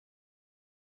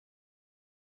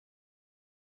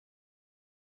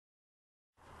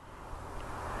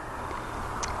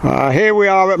Here we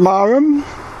are at Marham,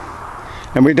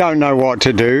 and we don't know what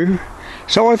to do,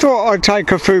 so I thought I'd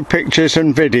take a few pictures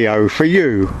and video for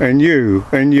you and you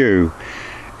and you.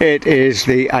 It is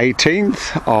the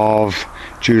 18th of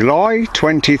July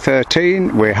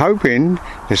 2013. We're hoping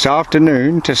this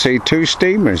afternoon to see 2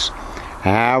 steamers.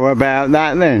 How about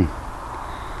that then?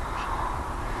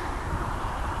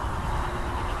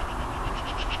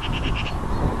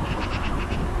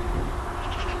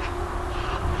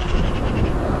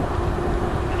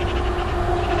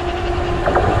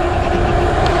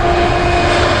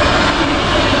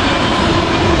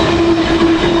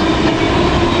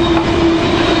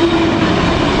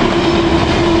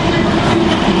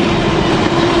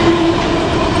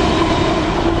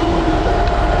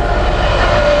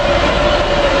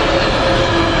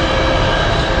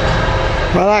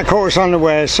 Well, that caught us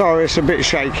unawares. Sorry, it's a bit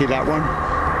shaky, that one.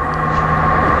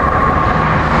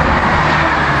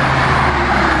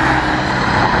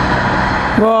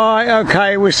 Right,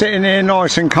 okay, we're sitting here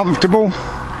nice and comfortable,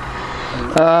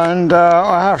 and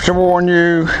I have to warn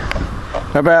you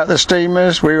about the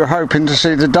steamers. We were hoping to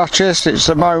see the Duchess. It's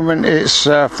the moment it's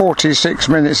 46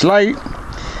 minutes late,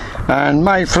 and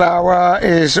Mayflower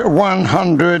is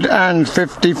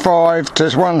 155 to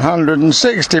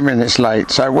 160 minutes late,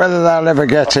 so whether they'll ever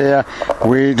get here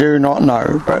we do not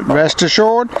know, but rest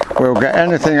assured we'll get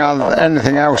anything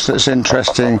else that's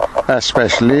interesting,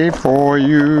 especially for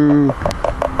you.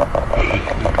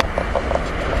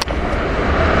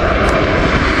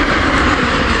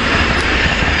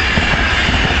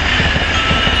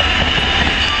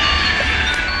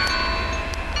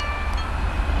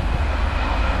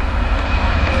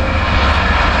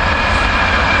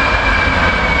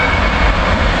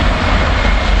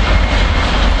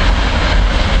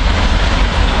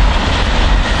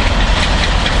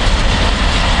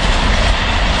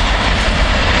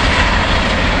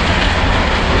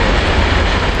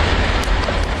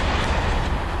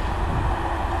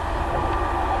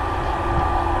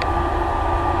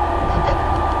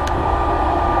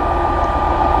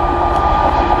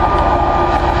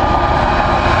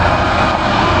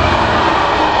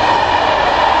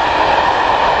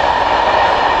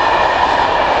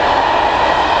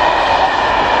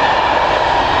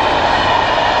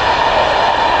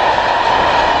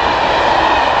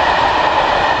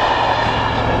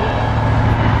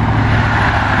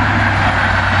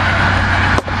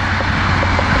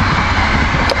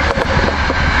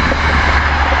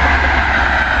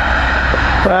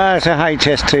 There's a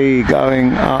HST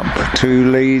going up to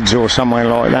Leeds or somewhere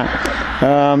like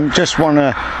that. Just want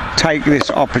to take this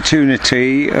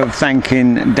opportunity of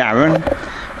thanking Darren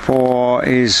for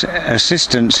his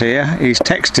assistance here. He's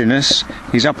texting us,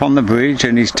 he's up on the bridge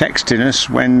and he's texting us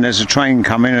when there's a train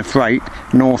coming, a freight,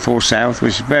 north or south,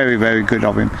 which is very, very good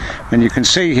of him. And you can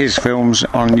see his films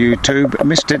on YouTube,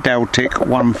 Mr.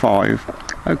 Deltic15.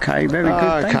 Okay, very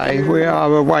good. Okay, we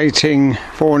are awaiting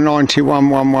for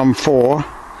 91114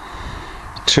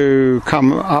 to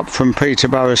come up from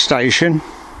Peterborough station,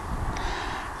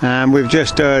 and we've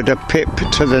just heard a pip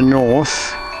to the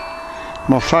north.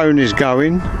 My phone is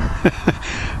going.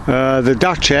 The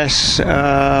Duchess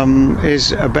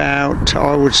is about,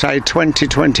 I would say,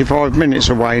 20-25 minutes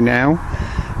away now,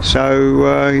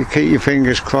 so you keep your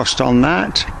fingers crossed on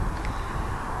that.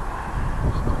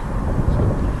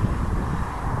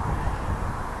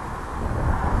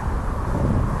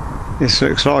 This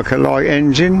looks like a light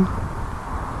engine.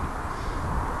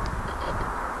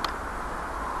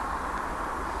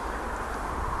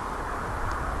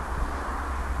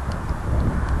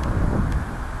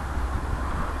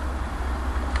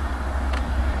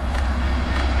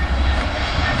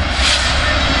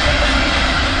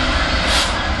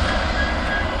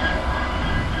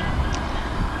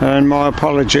 And my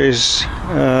apologies,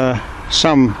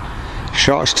 some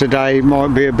shots today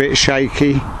might be a bit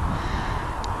shaky.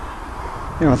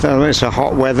 I don't know if it's a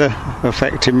hot weather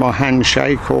affecting my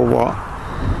handshake or what,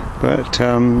 but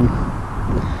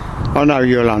I know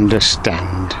you'll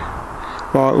understand.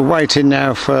 Right, we're waiting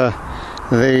now for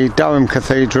the Durham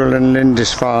Cathedral and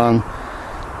Lindisfarne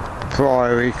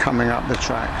Priory coming up the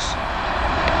tracks.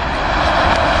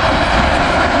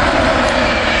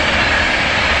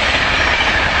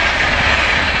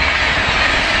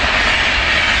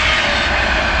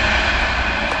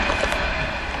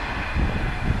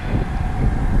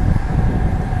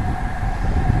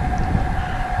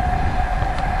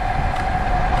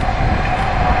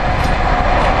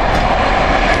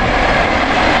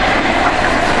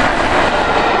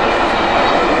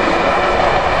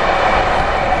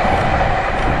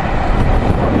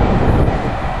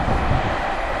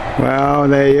 Well,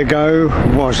 there you go.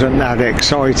 Wasn't that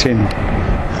exciting?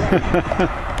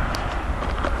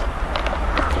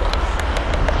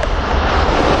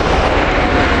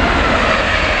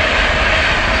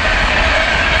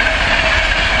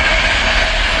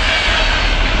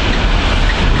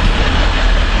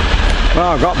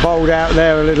 Well, I got bowled out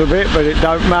there a little bit, but it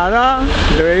don't matter.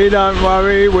 We don't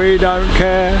worry, we don't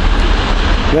care.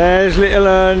 There's little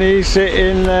Ernie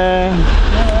sitting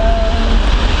there.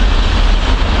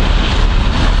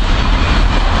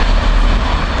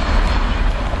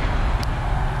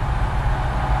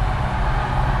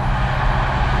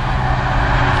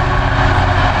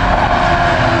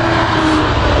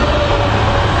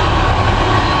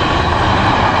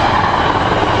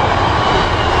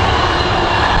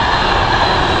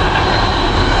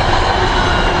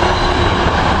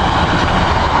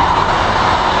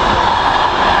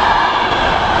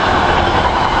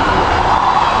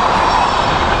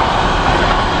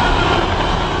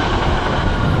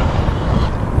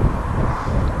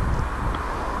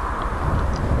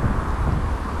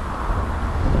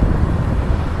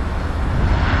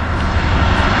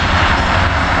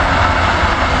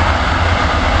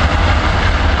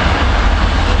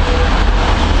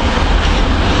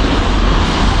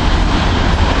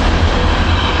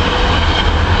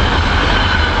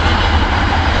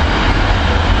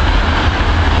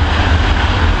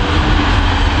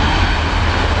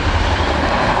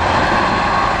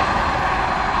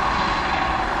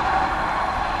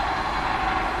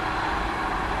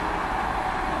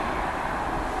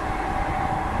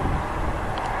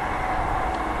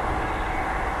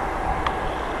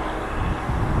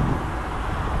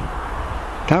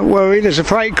 Don't worry, there's a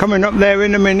freight coming up there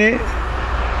in a minute.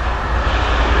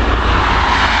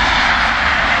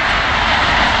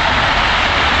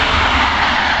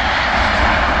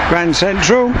 Grand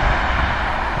Central.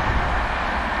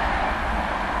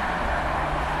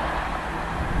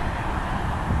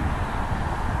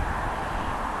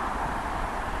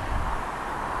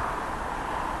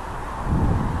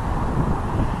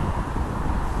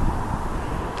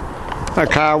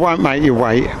 Okay, I won't make you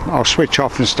wait. I'll switch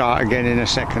off and start again in a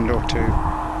second or two.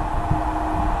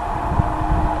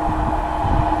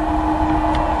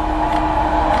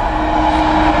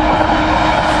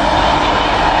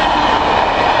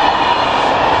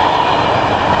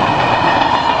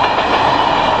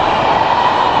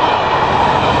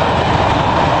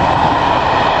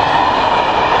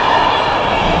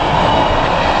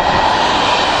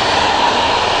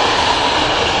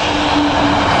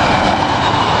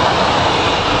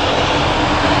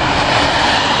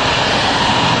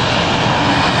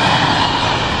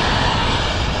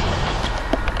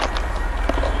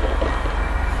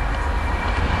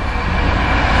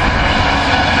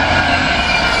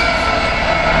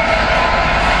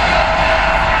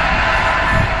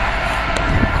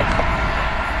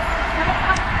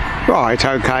 Right,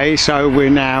 okay, so we're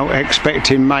now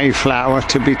expecting Mayflower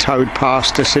to be towed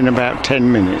past us in about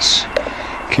 10 minutes.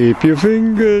 Keep your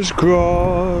fingers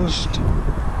crossed.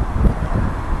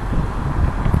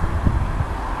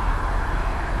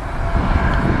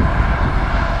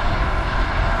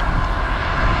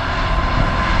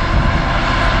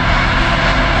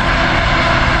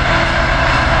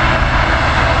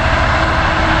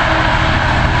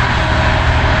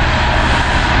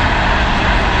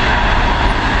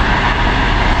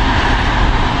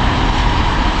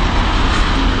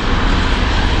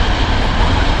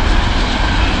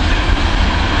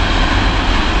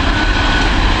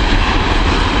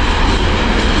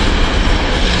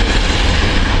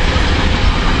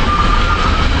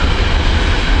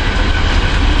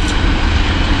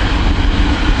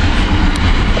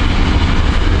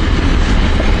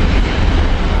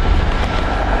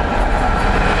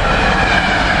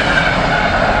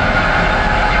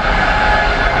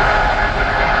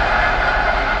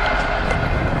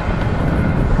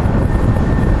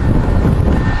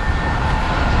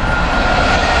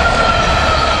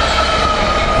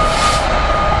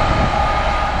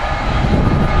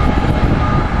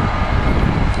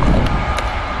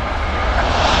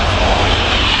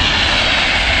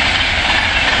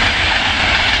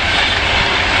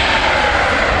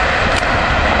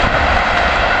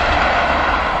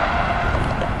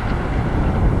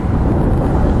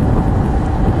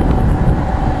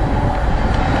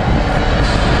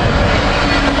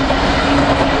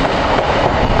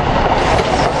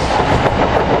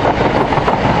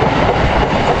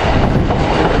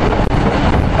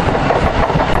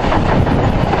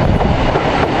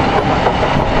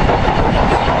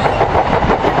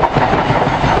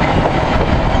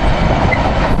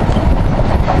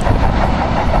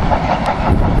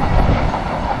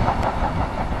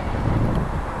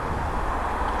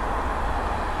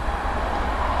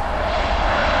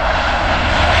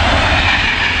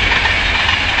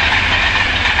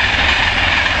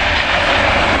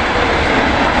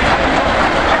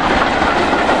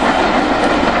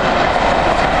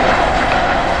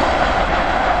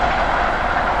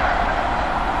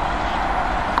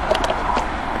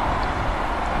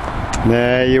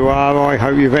 There you are. I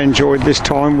hope you've enjoyed this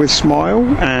time with Smile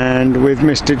and with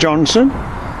Mr. Johnson.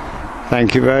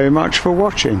 Thank you very much for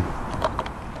watching.